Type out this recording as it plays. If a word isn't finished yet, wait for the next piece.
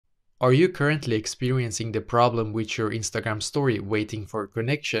Are you currently experiencing the problem with your Instagram story waiting for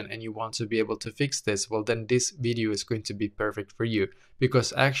connection and you want to be able to fix this? Well, then this video is going to be perfect for you,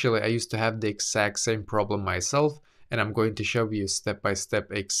 because actually I used to have the exact same problem myself, and I'm going to show you step by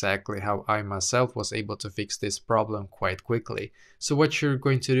step exactly how I myself was able to fix this problem quite quickly. So what you're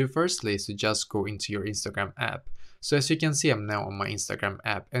going to do firstly is to just go into your Instagram app. So as you can see, I'm now on my Instagram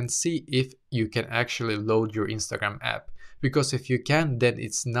app, and see if you can actually load your Instagram app. Because if you can, then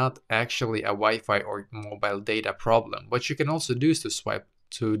it's not actually a Wi-Fi or mobile data problem. What you can also do is to swipe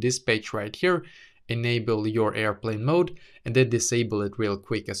to this page right here, enable your airplane mode, and then disable it real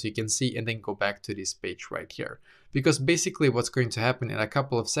quick, as you can see, and then go back to this page right here. Because basically what's going to happen in a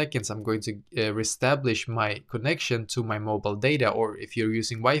couple of seconds, I'm going to reestablish my connection to my mobile data, or if you're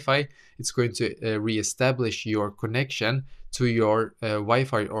using Wi-Fi, it's going to reestablish your connection to your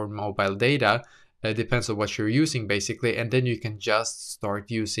Wi-Fi or mobile data. Depends on what you're using basically, and then you can just start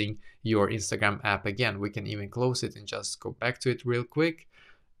using your Instagram app again. We can even close it and just go back to it real quick.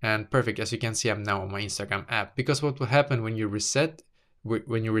 And perfect, as you can see, I'm now on my Instagram app. Because what will happen when you reset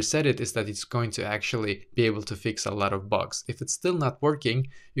it is that it's going to actually be able to fix a lot of bugs. If it's still not working,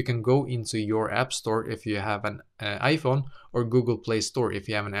 you can go into your app store if you have an iPhone, or Google Play Store if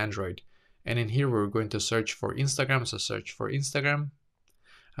you have an Android. And in here we're going to search for Instagram, so search for Instagram.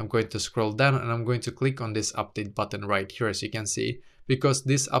 I'm going to scroll down and I'm going to click on this update button right here, as you can see, because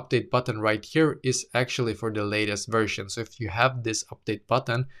this update button right here is actually for the latest version. So if you have this update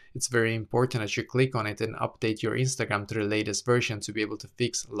button, it's very important that you click on it and update your Instagram to the latest version to be able to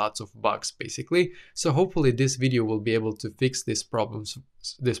fix lots of bugs basically. So hopefully this video will be able to fix these problems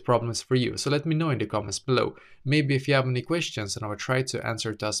for you. So let me know in the comments below. Maybe if you have any questions, and I will try to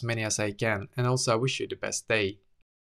answer to as many as I can. And also I wish you the best day.